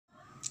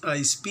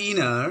A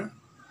spinner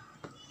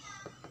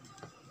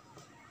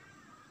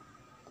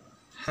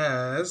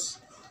has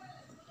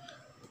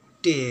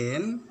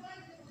 10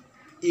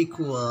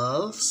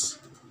 equals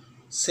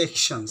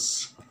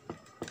sections.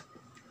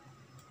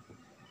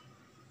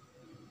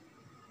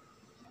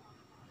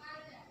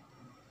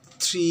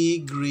 Three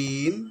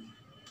green,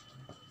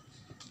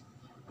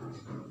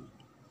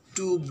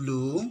 2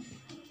 blue,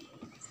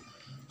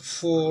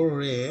 4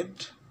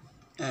 red,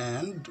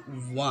 and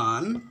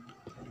 1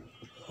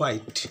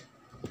 white.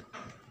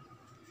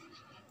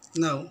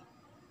 Now,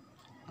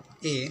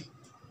 A.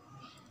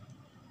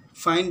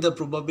 Find the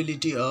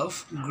probability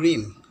of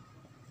green,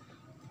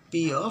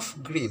 P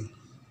of green.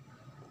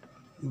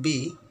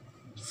 B.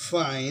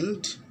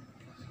 Find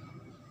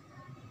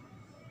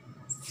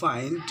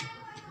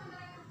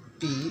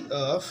P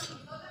of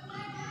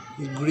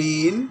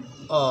green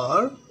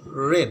or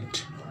red.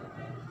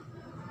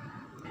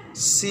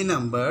 C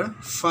number,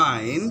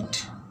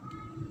 find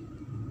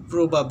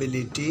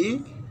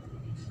probability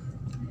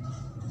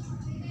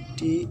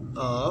T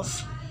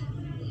of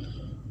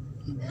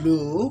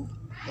blue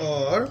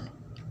or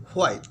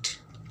white.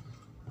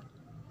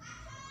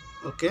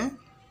 Okay.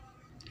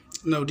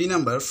 Now D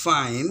number,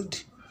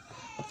 find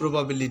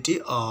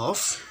probability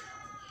of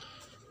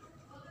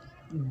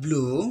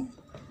blue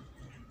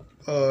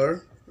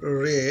or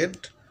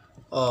red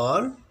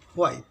or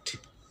white.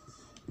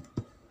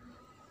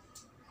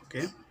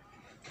 Okay.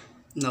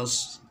 Now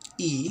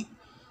E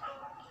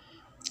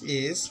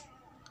is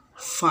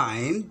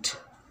find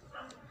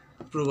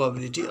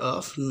probability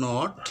of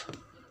not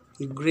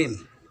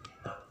green.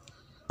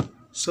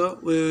 So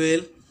we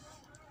will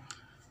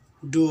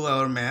do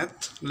our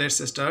math.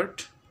 Let's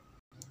start.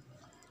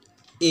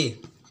 A.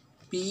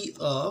 P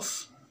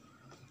of,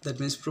 that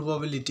means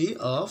probability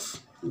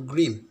of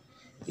green,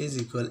 is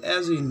equal,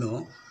 as we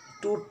know,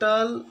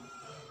 total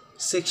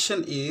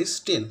section is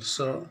 10,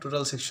 so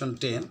total section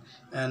 10,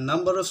 and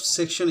number of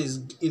section is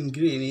in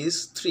green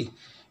is 3.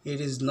 It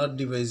is not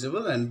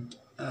divisible, and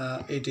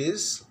it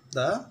is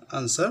the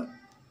answer.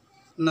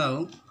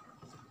 Now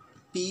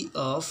P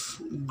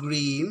of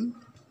green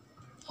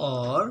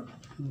or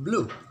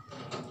blue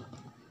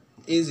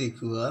is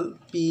equal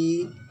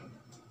P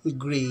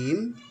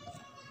green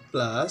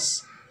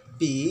plus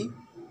P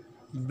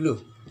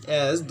blue,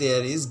 as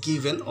there is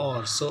given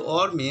OR, so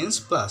OR means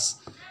plus.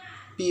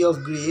 P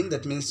of green,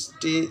 that means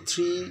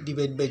 3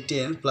 divided by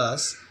 10,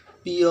 plus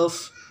P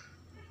of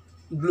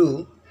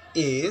blue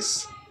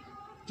is,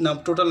 now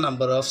total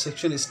number of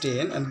section is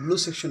 10 and blue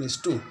section is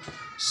 2,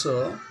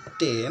 so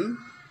 10,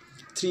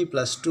 3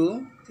 plus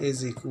 2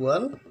 is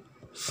equal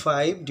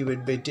 5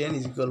 divided by 10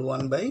 is equal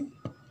 1 by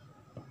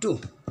 2.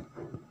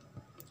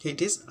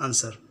 It is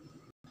answer.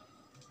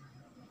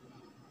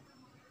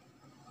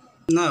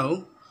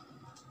 Now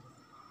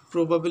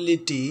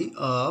probability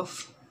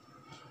of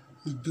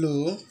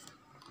blue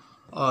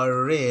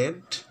or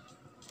red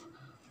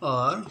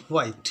or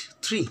white,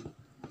 3.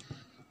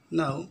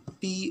 Now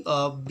P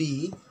of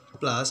B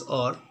plus,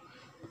 or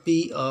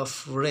P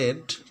of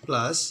red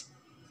plus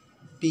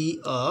P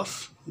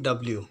of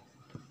W.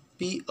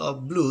 P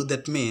of blue,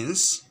 that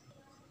means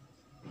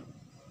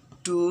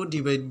 2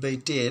 divided by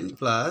 10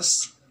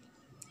 plus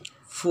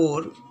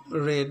 4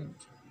 red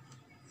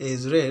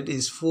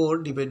is 4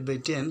 divided by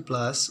 10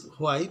 plus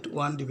white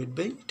 1 divided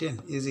by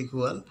 10 is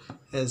equal,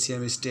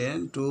 LCM is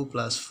 10, 2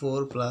 plus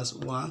 4 plus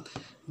 1,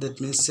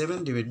 that means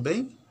 7 divided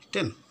by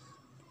 10.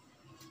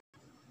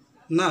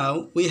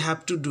 Now we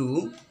have to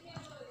do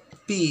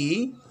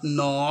P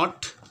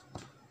not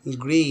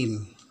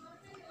green.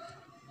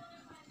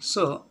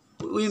 So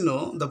we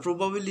know the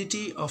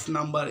probability of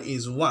number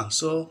is 1.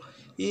 So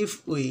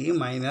if we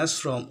minus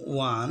from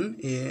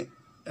 1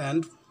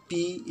 and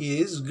P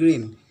is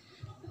green,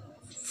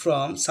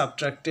 from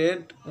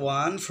subtracted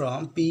 1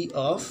 from P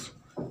of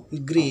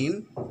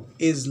green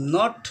is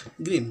not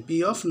green,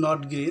 P of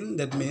not green,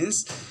 that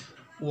means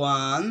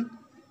 1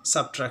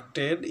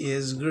 subtracted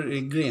is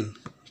green,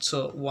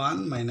 so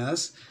 1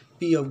 minus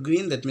P of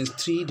green, that means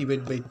 3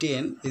 divided by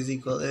 10 is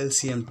equal,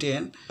 LCM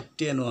 10,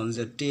 10 ones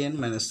are 10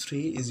 minus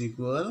 3 is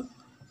equal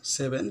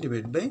 7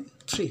 divided by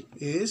 3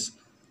 is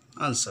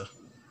answer.